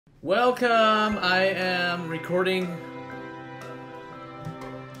Welcome! I am recording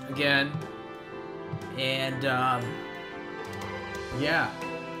again, and yeah,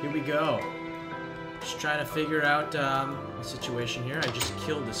 here we go. Just trying to figure out the situation here. I just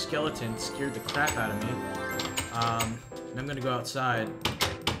killed a skeleton, scared the crap out of me. And I'm gonna go outside.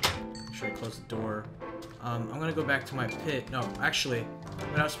 Make sure I close the door. I'm gonna go back to my pit. No, actually,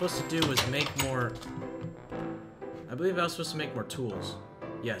 what I was supposed to do was make more... I believe I was supposed to make more tools.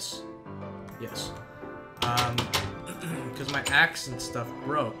 Yes. Yes. Because my axe and stuff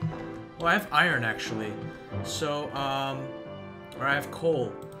broke. Well, I have iron, actually. So, or I have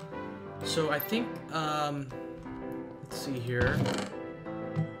coal. So, I think, let's see here.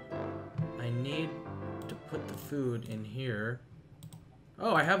 I need to put the food in here.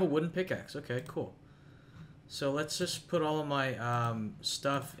 Oh, I have a wooden pickaxe. Okay, cool. So, let's just put all of my,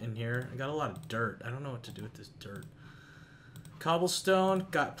 stuff in here. I got a lot of dirt. I don't know what to do with this dirt. Cobblestone,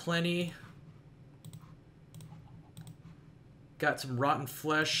 got plenty. Got some rotten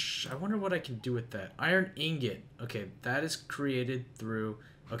flesh. I wonder what I can do with that. Iron ingot. Okay, that is created through...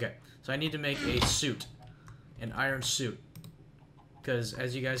 Okay, so I need to make a suit. An iron suit. Because,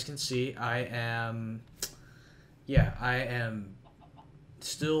 as you guys can see, I am... Yeah, I am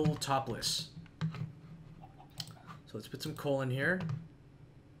still topless. So let's put some coal in here.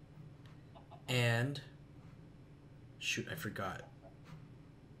 And... Shoot, I forgot.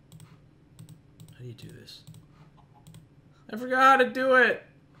 How do you do this? I forgot how to do it!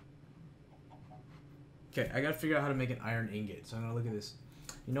 Okay, I gotta figure out how to make an iron ingot. So I'm gonna look at this.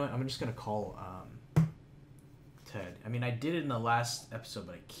 You know what? I'm just gonna call Ted. I mean, I did it in the last episode,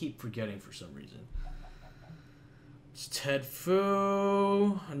 but I keep forgetting for some reason. It's Ted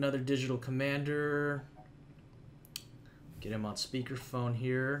Foo, another digital commander. Get him on speakerphone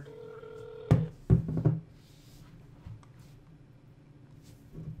here.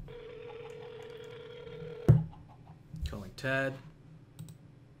 Ted.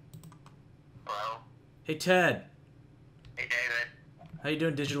 Hello? Hey, Ted. Hey, David. How you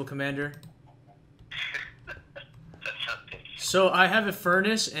doing, Digital Commander? That's something. So, I have a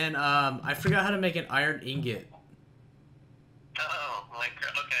furnace, and I forgot how to make an iron ingot. Oh, like,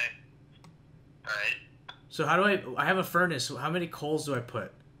 okay. Alright. So, how do I have a furnace, so how many coals do I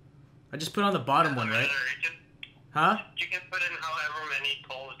put? I just put on the bottom one, right? Huh? You can put in however many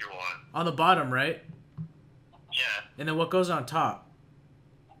coals you want. On the bottom, right? Yeah. And then what goes on top?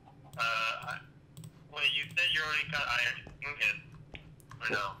 Well, you said you already got iron ingot. Or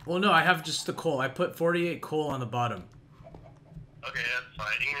no? Well, no, I have just the coal. I put 48 coal on the bottom. Okay, that's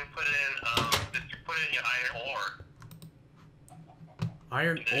fine. You can put in, just put in your iron ore.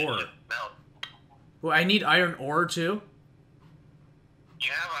 Iron ore? Just melt. Well, I need iron ore, too?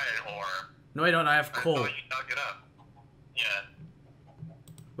 You have iron ore. No, I don't. I have coal. Oh, you dug it up. Yeah.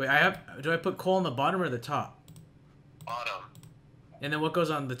 Wait, I have... Do I put coal on the bottom or the top? Bottom. And then what goes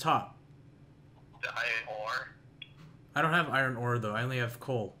on the top? The iron ore. I don't have iron ore, though. I only have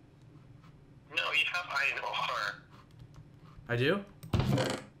coal. No, you have iron ore. I do?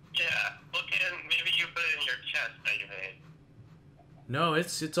 Yeah. Look in, maybe you put it in your chest that you made. No,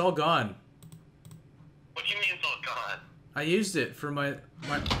 it's all gone. What do you mean it's all gone? I used it for my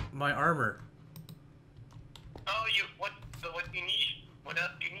armor. Oh, what do you need? What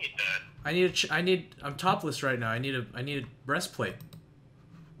else do you need then? I'm topless right now. I need a breastplate.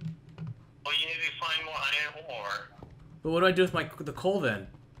 Well, you need to find more iron ore. But what do I do with the coal then?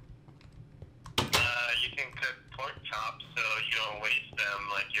 You can cook pork chops so you don't waste them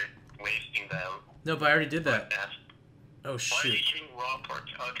like you're wasting them. No, but I already did that. Oh Why are shoot. you eating raw pork?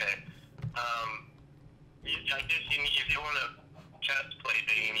 Okay. I guess you need, if you want a chest plate,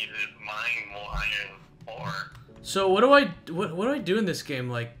 then you need to mine more iron ore. So what do I do in this game?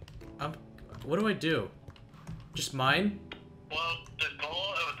 Like, what do I do? Just mine? Well, the goal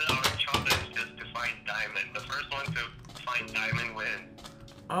of our challenge is just to find diamond. The first one to find diamond wins.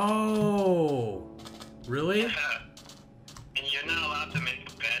 Oh, really? Yeah. And you're not allowed to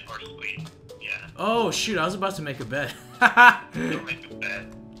make a bed or sleep. Yeah. Oh shoot! I was about to make a bed. Don't make a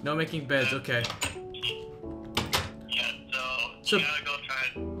bed. No making beds. Okay. Yeah. So you gotta go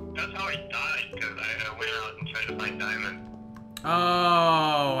try. That's how I died because I went out and tried to find diamond.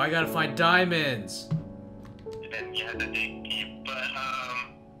 Oh, I gotta find diamonds. And you had to dig deep. But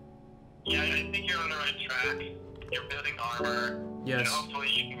yeah, I think you're on the right track. You're building armor. Yes. And hopefully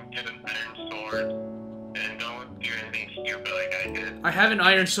you can get an iron sword. And don't do anything stupid like I did. I have an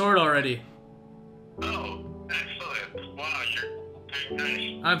iron sword already. Oh, excellent. Wow, you're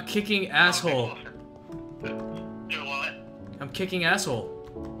doing nice. I'm kicking asshole. Do what? I'm kicking asshole.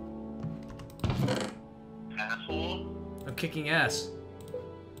 Asshole? I'm kicking ass.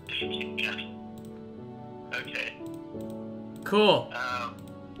 Yeah. Okay. Cool.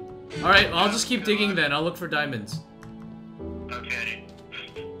 Alright, well, I'll just keep good digging luck. then. I'll look for diamonds. Okay.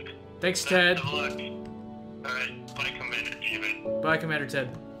 Thanks, Ted. Best of luck. Alright, bye, Commander David. Bye, Commander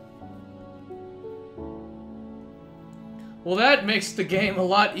Ted. Well, that makes the game a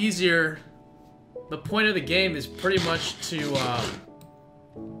lot easier. The point of the game is pretty much to,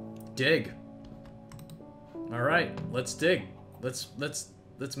 dig. Alright, let's dig. Let's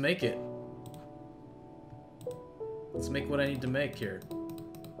make it. Let's make what I need to make here.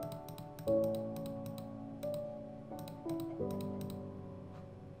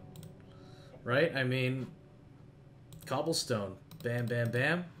 Right? I mean, cobblestone. Bam, bam,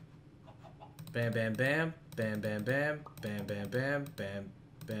 bam. Bam, bam, bam. Bam, bam, bam. Bam, bam, bam. Bam,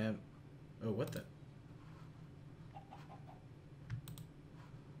 bam. Oh, what the?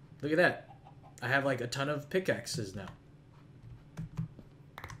 Look at that. I have like a ton of pickaxes now.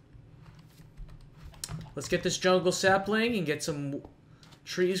 Let's get this jungle sapling and get some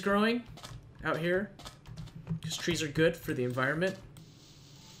trees growing out here. Because trees are good for the environment.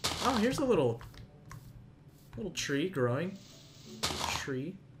 Oh, here's a little tree growing.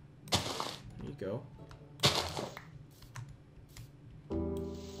 Tree. There you go.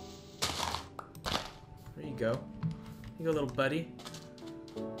 There you go. Here you go, little buddy.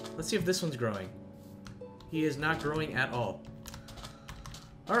 Let's see if this one's growing. He is not growing at all.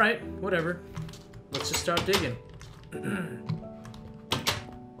 Alright, whatever. Let's just start digging.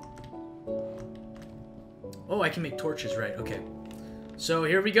 Oh, I can make torches, right? Okay. So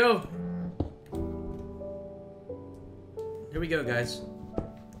here we go. Here we go, guys.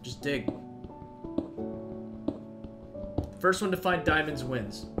 Just dig. First one to find diamonds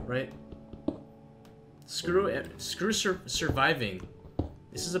wins, right? Screw it. Screw surviving.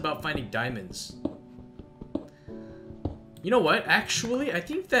 This is about finding diamonds. You know what? Actually, I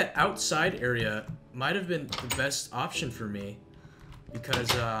think that outside area might have been the best option for me.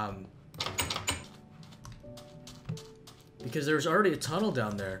 Because there's already a tunnel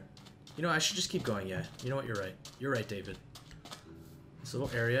down there. You know, I should just keep going, yeah. You know what? You're right. You're right, David. This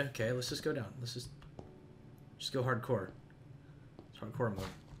little area. Okay, let's just go down. Let's just go hardcore. It's hardcore mode.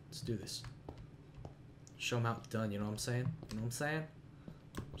 Let's do this. Show them how it's done, you know what I'm saying? You know what I'm saying?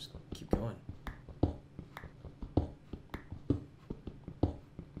 Just keep going.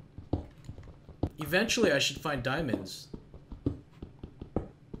 Eventually, I should find diamonds.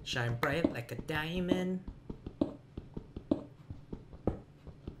 Shine bright like a diamond.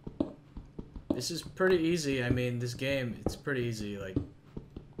 This is pretty easy. I mean, this game, it's pretty easy. Like,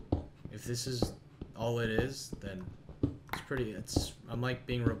 if this is all it is, then it's pretty, I'm like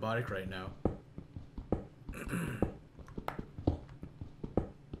being robotic right now.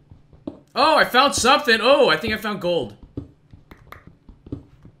 Oh, I found something! Oh, I think I found gold.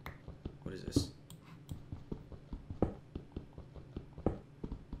 What is this?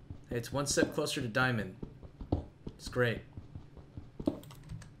 Hey, it's one step closer to diamond. It's great.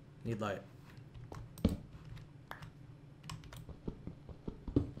 Need light.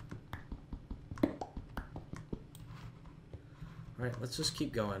 Alright, let's just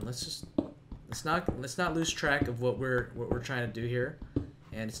keep going. Let's not lose track of what we're trying to do here.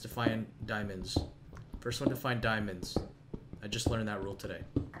 And it's to find diamonds. First one to find diamonds. I just learned that rule today.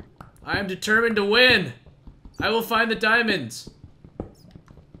 I am determined to win! I will find the diamonds!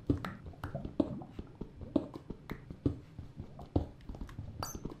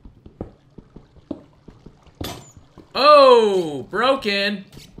 Oh! Broken!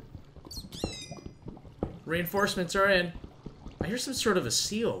 Reinforcements are in. I hear some sort of a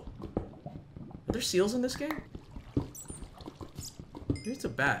seal. Are there seals in this game? Maybe it's a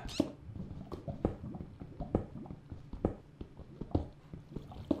bat.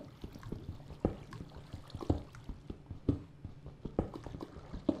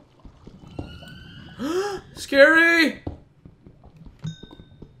 Scary!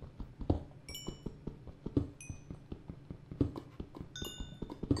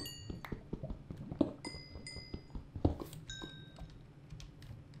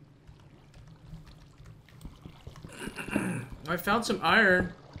 I found some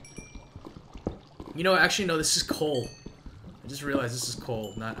iron. You know, actually, no, this is coal. I just realized this is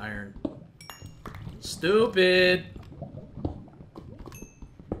coal, not iron. Stupid!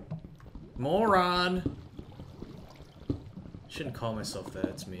 Moron! Shouldn't call myself that,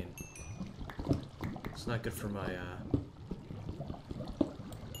 it's mean. It's not good for my,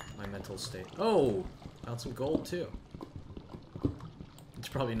 my mental state. Oh! Found some gold, too. It's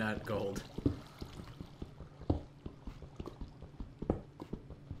probably not gold.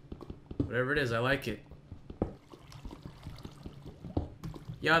 Whatever it is, I like it.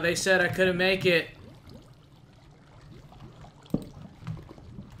 Yeah, they said I couldn't make it.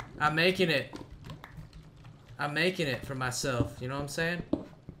 I'm making it. I'm making it for myself. You know what I'm saying?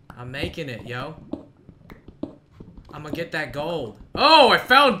 I'm making it, yo. I'm gonna get that gold. Oh, I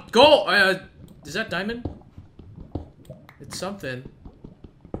found gold! Is that diamond? It's something.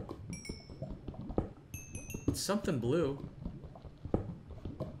 It's something blue.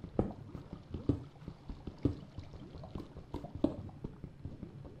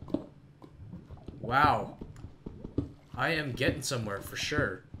 Wow. I am getting somewhere for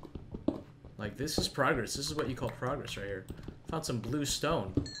sure. Like, this is progress. This is what you call progress right here. Found some blue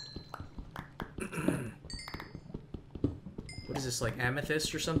stone. What is this, like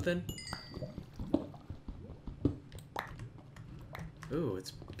amethyst or something? Ooh,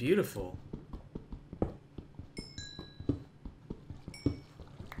 it's beautiful.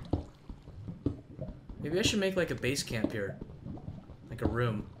 Maybe I should make like a base camp here. Like a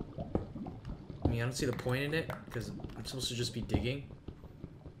room. I mean, I don't see the point in it, because I'm supposed to just be digging.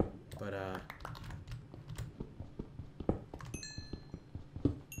 But,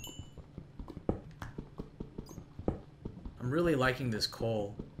 I'm really liking this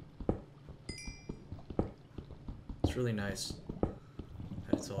coal. It's really nice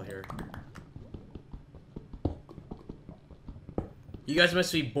that it's all here. You guys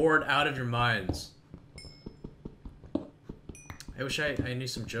must be bored out of your minds. I wish I knew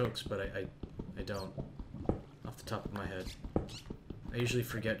some jokes, but I don't. Off the top of my head. I usually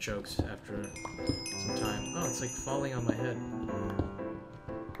forget jokes after some time. Oh, it's like falling on my head.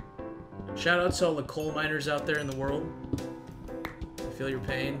 Shout out to all the coal miners out there in the world. I feel your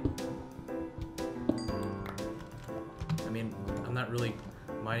pain. I mean, I'm not really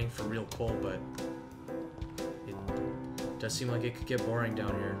mining for real coal, but it does seem like it could get boring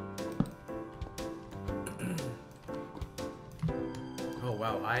down here. Oh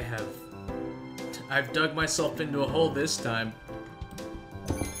wow, I've dug myself into a hole this time.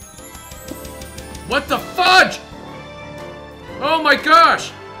 What the fudge? Oh my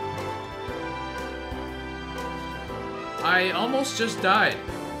gosh! I almost just died.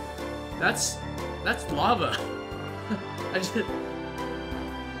 That's lava.